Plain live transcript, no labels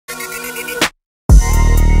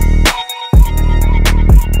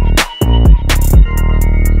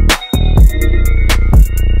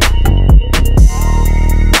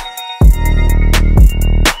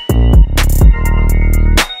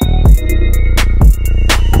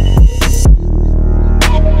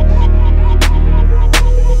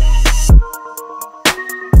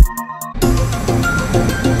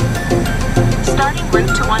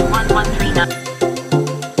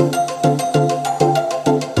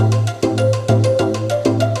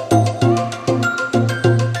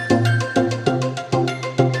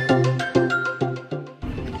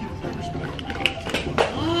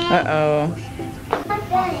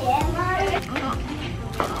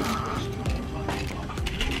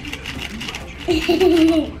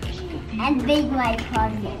And big white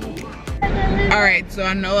closet. Alright, so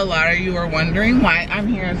I know a lot of you are wondering why I'm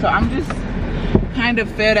here. So I'm just kind of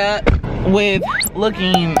fed up with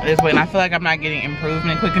looking this way, and I feel like I'm not getting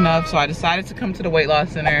improvement quick enough, so I decided to come to the weight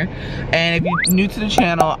loss center. And if you're new to the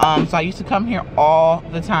channel, so I used to come here all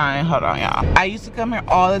the time. Hold on, y'all. I used to come here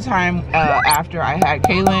all the time after I had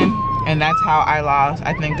Kailyn, and that's how I lost,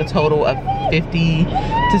 I think, a total of 50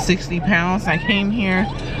 to 60 pounds. I came here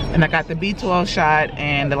and I got the B12 shot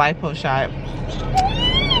and the lipo shot.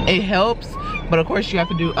 It helps, but of course you have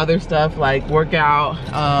to do other stuff like work out.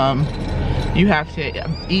 You have to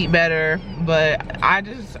eat better, but I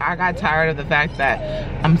got tired of the fact that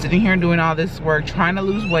I'm sitting here doing all this work trying to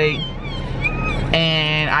lose weight,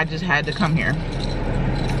 and I just had to come here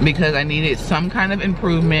because I needed some kind of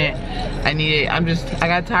improvement. I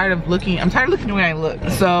got tired of looking, I'm tired of looking the way I look.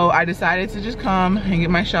 So I decided to just come and get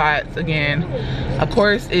my shots again. Of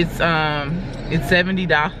course, it's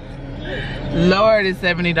 $70. Lord, it's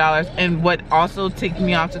 $70. And what also ticked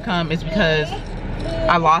me off to come is because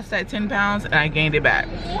I lost that 10 pounds and I gained it back.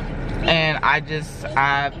 And I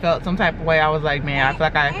felt some type of way. I was like, man, I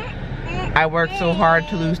feel like I worked so hard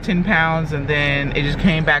to lose 10 pounds and then it just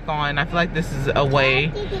came back on. I feel like this is a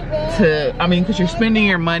way to, I mean, because you're spending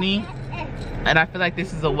your money, and I feel like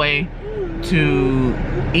this is a way to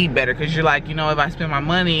eat better, because you're like, you know, if I spend my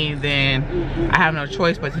money, then I have no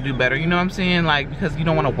choice but to do better. You know what I'm saying? Like, because you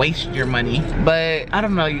don't want to waste your money. But I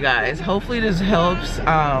don't know, you guys. Hopefully this helps.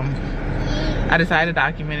 I decided to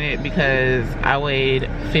document it because I weighed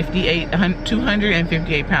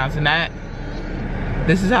 258 pounds, and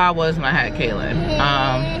this is how I was when I had Kailyn.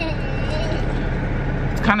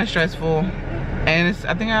 It's kind of stressful, and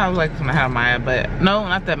I think I was like when I had Amayah, but no,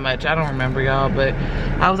 not that much. I don't remember, y'all, but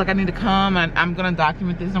I was like, I need to come and I'm gonna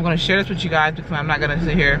document this. I'm gonna share this with you guys because I'm not gonna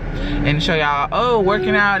sit here and show y'all, oh,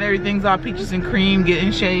 working out, everything's all peaches and cream, get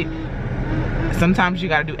in shape. Sometimes you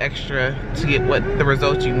gotta do extra to get the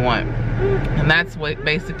results you want. And that's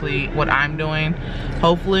basically what I'm doing.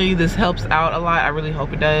 Hopefully this helps out a lot. I really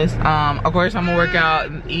hope it does. Of course I'm gonna work out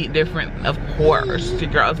and eat different, of course. The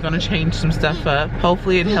girl's gonna change some stuff up.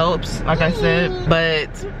 Hopefully it helps, like I said. But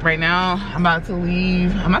right now I'm about to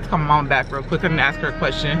leave. I'm about to call my mom back real quick and ask her a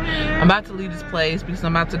question. I'm about to leave this place because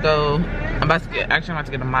I'm about to get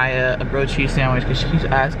Amayah a grilled cheese sandwich because she keeps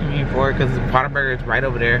asking me for it because the Whataburger is right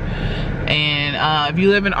over there. And if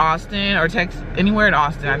you live in Austin or Texas, anywhere in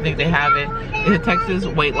Austin, I think they have it. It's a Texas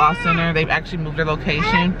weight loss center. They've actually moved their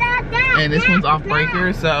location, and this one's off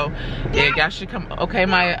Breaker. So yeah, y'all should come. Okay,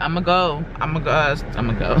 Maya, I'm gonna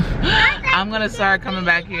start coming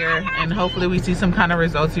back here, and hopefully we see some kind of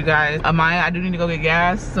results, you guys. Maya, I do need to go get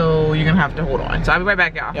gas, so you're gonna have to hold on. So I'll be right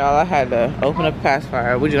back, y'all. Y'all, I had to open up a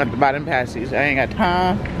pacifier. We just got to buy them passies. I ain't got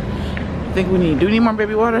time. I think do we need more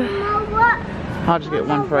baby water? I'll just get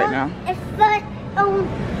one for right now.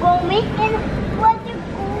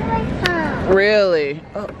 Really?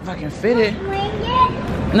 Oh, if I can fit it.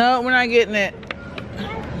 No, we're not getting it.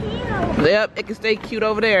 Yep, it can stay cute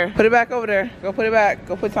over there. Put it back over there. Go put it back.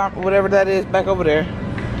 Go put whatever that is back over there.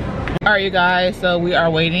 All right, you guys. So we are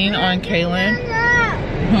waiting on Kailyn.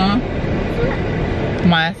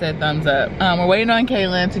 Maya said thumbs up. We're waiting on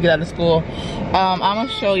Kailyn to get out of school. I'm gonna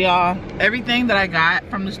show y'all everything that I got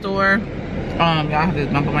from the store. Y'all have this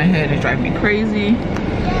bump on my head. It's driving me crazy.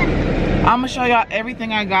 I'm gonna show y'all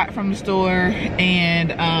everything I got from the store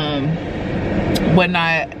and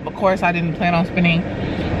whatnot. Of course, I didn't plan on spending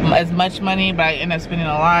as much money, but I ended up spending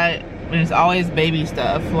a lot. And it's always baby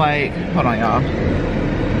stuff. Like, hold on, y'all.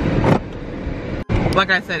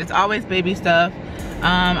 Like I said, it's always baby stuff.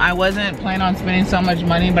 I wasn't planning on spending so much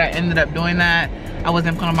money, but I ended up doing that. I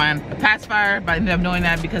wasn't gonna buy a pacifier, but I ended up doing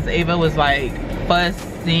that because Ava was like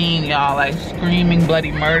fussing, y'all, like screaming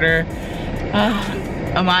bloody murder.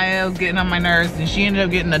 Amayah was getting on my nerves, and she ended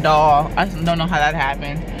up getting a doll. I don't know how that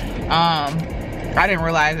happened. I didn't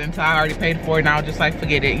realize it until I already paid for it, and I was just like,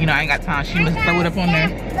 forget it. You know, I ain't got time. She must throw it up on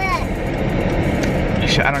there.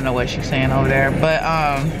 I don't know what she's saying over there, but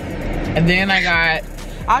and then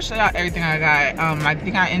I'll show y'all everything I got. I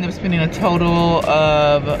think I ended up spending a total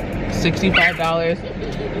of $65,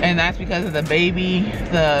 and that's because of the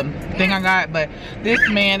thing I got. But this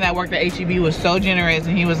man that worked at HEB was so generous,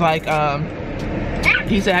 and he was like,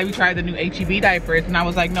 he said, have you tried the new HEB diapers? And I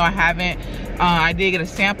was like, no, I haven't. I did get a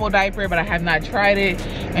sample diaper, but I have not tried it.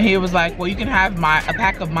 And he was like, well, you can have a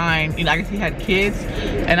pack of mine. You know, I guess he had kids.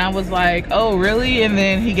 And I was like, oh, really? And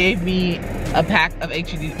then he gave me a pack of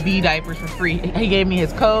HEB diapers for free. He gave me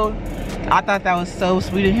his code. I thought that was so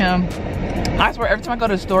sweet of him. I swear, every time I go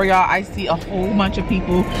to the store, y'all, I see a whole bunch of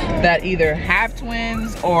people that either have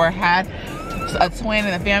twins or had a twin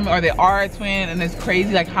in the family, or they are a twin, and it's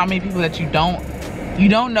crazy like how many people that you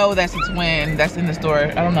don't know that's a twin that's in the store.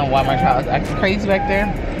 I don't know why my child is acting crazy back there.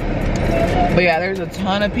 But yeah, there's a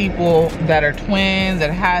ton of people that are twins,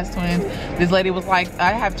 that has twins. This lady was like,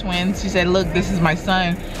 I have twins. She said, look, this is my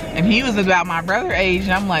son. And he was about my brother age.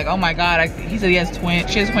 And I'm like, oh my God. He said he has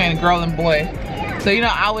twins. She has twins, girl and boy. So, you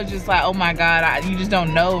know, I was just like, oh my God, you just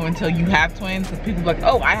don't know until you have twins. Because people are like,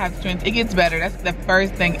 oh, I have twins. It gets better. That's the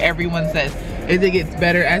first thing everyone says, is it gets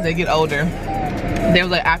better as they get older. They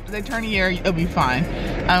was like, after they turn a year, it'll be fine.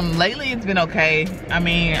 Lately it's been okay. I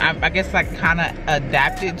mean, I guess I kind of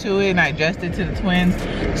adapted to it and I adjusted to the twins.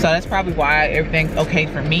 So that's probably why everything's okay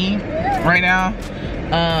for me right now.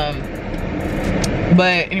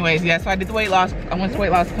 But anyways, yeah, so I did the weight loss. I went to the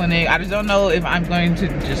weight loss clinic. I just don't know if I'm going to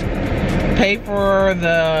just pay for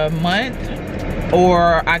the month,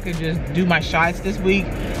 or I could just do my shots this month,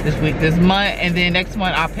 and then next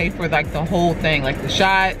month I'll pay for like the whole thing, like the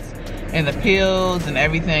shots and the pills and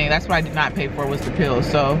everything. That's what I did not pay for, was the pills.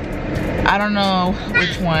 So I don't know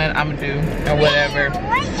which one I'm gonna do or whatever.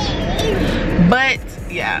 But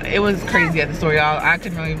yeah, it was crazy at the store, y'all. I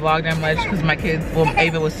couldn't really vlog that much because my kids, well,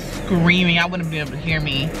 Ava was screaming. I wouldn't be able to hear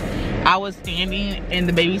me. I was standing in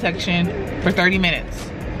the baby section for 30 minutes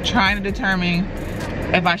trying to determine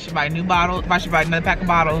if I should buy new bottles, if I should buy another pack of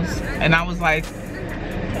bottles. And I was like,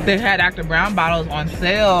 they had Dr. Brown bottles on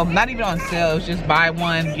sale. Not even on sale, it's just buy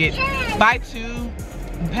two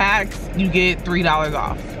packs, you get $3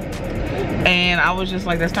 off. And I was just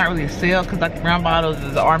like, that's not really a sale, because Dr. Brown bottles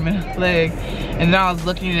is arm and leg. And then I was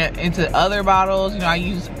looking into other bottles. You know, I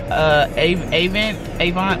use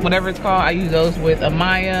Avon, whatever it's called. I use those with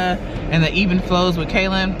Amayah, and the Even Flows with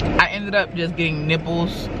Kailyn. I ended up just getting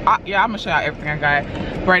nipples. Yeah, I'm gonna show y'all everything I got.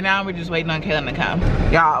 But right now we're just waiting on Kailyn to come.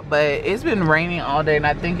 Y'all, but it's been raining all day, and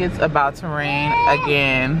I think it's about to rain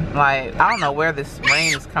again. Like, I don't know where this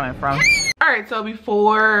rain is coming from. All right, so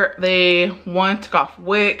before they took off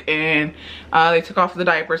Wick, and they took off the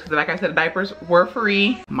diapers, because like I said, the diapers were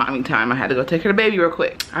free. Mommy time, I had to go take care of the baby real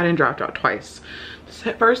quick. I didn't drop y'all twice.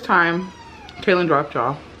 The first time Kailyn dropped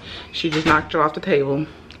y'all, she just knocked y'all off the table.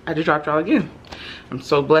 I just dropped y'all again. I'm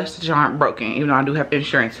so blessed that y'all aren't broken, even though I do have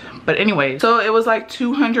insurance. But anyway, so it was like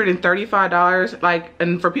 $235. Like,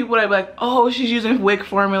 and for people that be like, oh, she's using Wick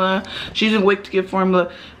formula, she's using Wick to give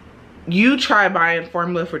formula. You try buying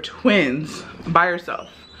formula for twins by yourself.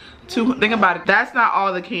 Think about it. That's not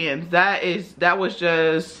all the cans. That was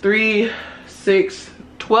just 3, 6,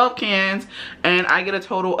 12 cans, and I get a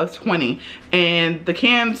total of 20. And the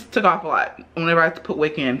cans took off a lot whenever I had to put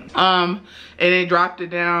Wick in. And it dropped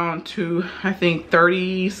it down to, I think,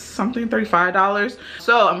 $30-something, $35.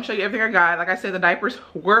 So I'm gonna show you everything I got. Like I said, the diapers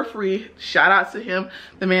were free. Shout out to him,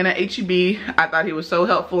 the man at HEB. I thought he was so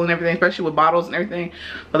helpful and everything, especially with bottles and everything.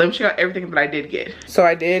 But let me show you everything that I did get. So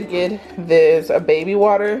I did get this baby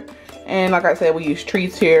water. And like I said, we use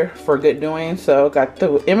treats here for good doing. So got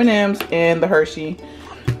the M&Ms and the Hershey.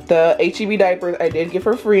 The HEB diapers I did get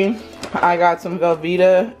for free. I got some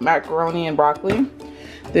Velveeta macaroni and broccoli.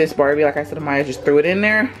 This Barbie, like I said, Amayah just threw it in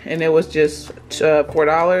there, and it was just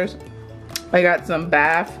 $4. I got some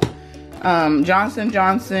bath, Johnson &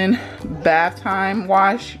 Johnson bath time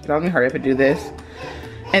wash. Let me hurry up and do this.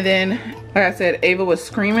 And then, like I said, Ava was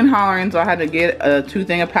screaming, hollering, so I had to get 2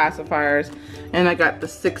 things of pacifiers. And I got the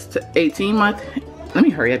 6 to 18 month. Let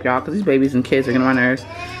me hurry up, y'all, because these babies and kids are getting on my nerves.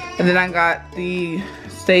 And then I got the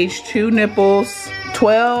stage 2 nipples,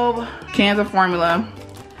 12 cans of formula,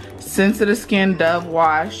 sensitive skin Dove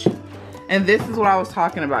wash. And this is what I was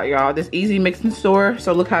talking about, y'all. This easy mixing store.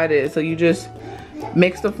 So look how it is. So you just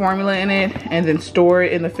mix the formula in it and then store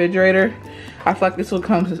it in the refrigerator. I feel like this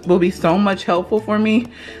will be so much helpful for me,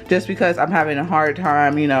 just because I'm having a hard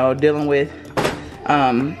time, you know, dealing with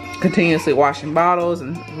continuously washing bottles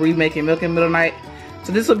and remaking milk in the middle of the night.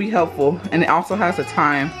 So this will be helpful, and it also has a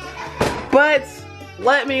time. But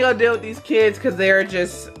let me go deal with these kids, because they're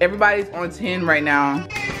just, everybody's on 10 right now.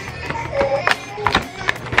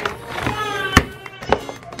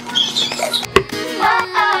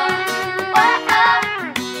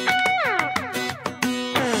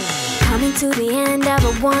 Coming to the end of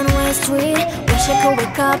a one-way street. Wish I could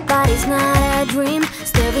wake up, but it's not a dream.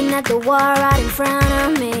 Staring at the wall right in front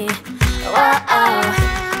of me.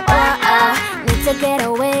 Need to get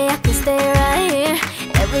away, I can stay right here.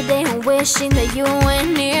 Every day I'm wishing that you were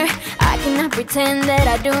near. I cannot pretend that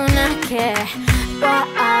I do not care.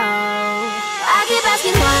 I keep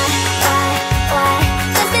asking why?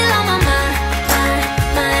 Just still on my mind.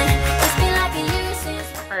 It's been like a year since.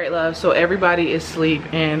 All right, love. So everybody is asleep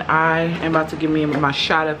and I am about to give me my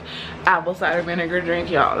shot of apple cider vinegar drink.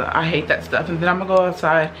 Y'all, I hate that stuff. And then I'm gonna go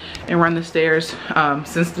outside and run the stairs,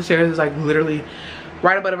 since the stairs is like literally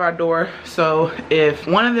right above our door. So if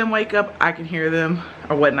one of them wake up, I can hear them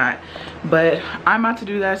or whatnot. But I'm about to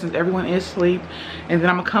do that since everyone is asleep. And then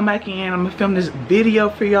I'm gonna come back in. I'm gonna film this video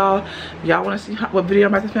for y'all. Y'all wanna see what video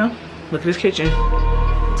I'm about to film? Look at this kitchen.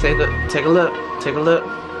 Take a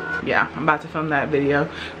look. Yeah, I'm about to film that video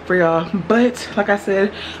for y'all. But like I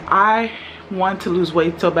said, I want to lose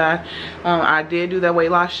weight so bad. I did do that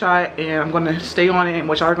weight loss shot and I'm gonna stay on it, and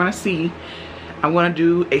what y'all are gonna see, I'm gonna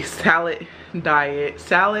do a salad and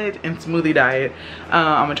smoothie diet.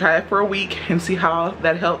 I'm gonna try it for a week and see how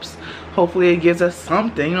that helps. Hopefully it gives us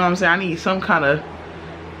something, you know what I'm saying?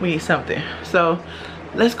 We need something. So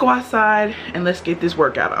let's go outside and let's get this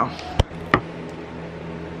workout on.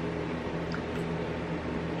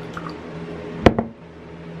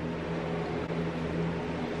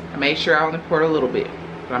 I made sure I only poured a little bit,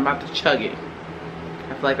 but I'm about to chug it.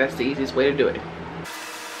 I feel like that's the easiest way to do it.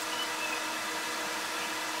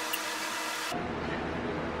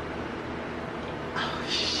 Oh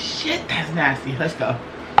shit, that's nasty. Let's go.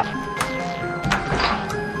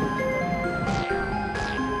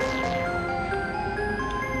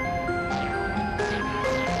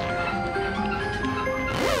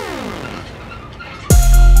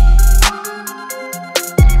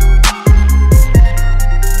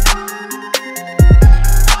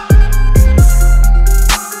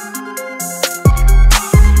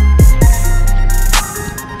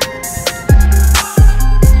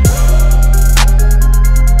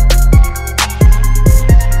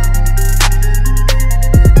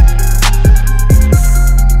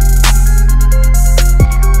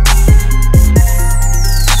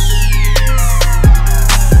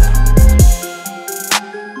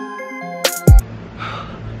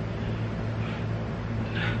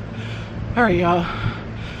 All right, y'all.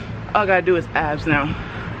 All I gotta do is abs now.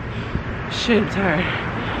 Shit, I'm tired.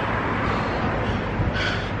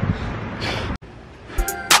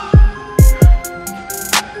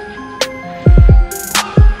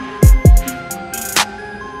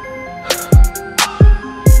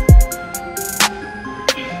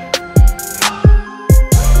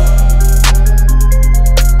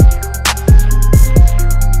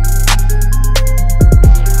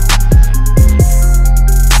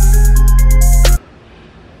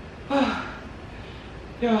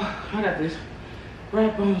 Yo, I got this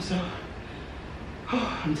wrap on, so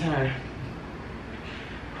I'm tired.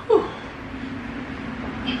 Whew.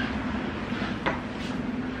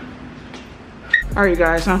 All right,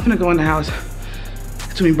 guys, so I'm gonna go in the house.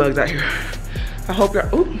 There's too many bugs out here. I hope y'all,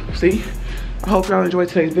 I hope y'all enjoyed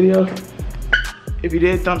today's video. If you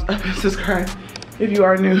did, thumbs up and subscribe. If you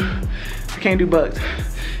are new, I can't do bugs.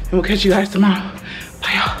 And we'll catch you guys tomorrow.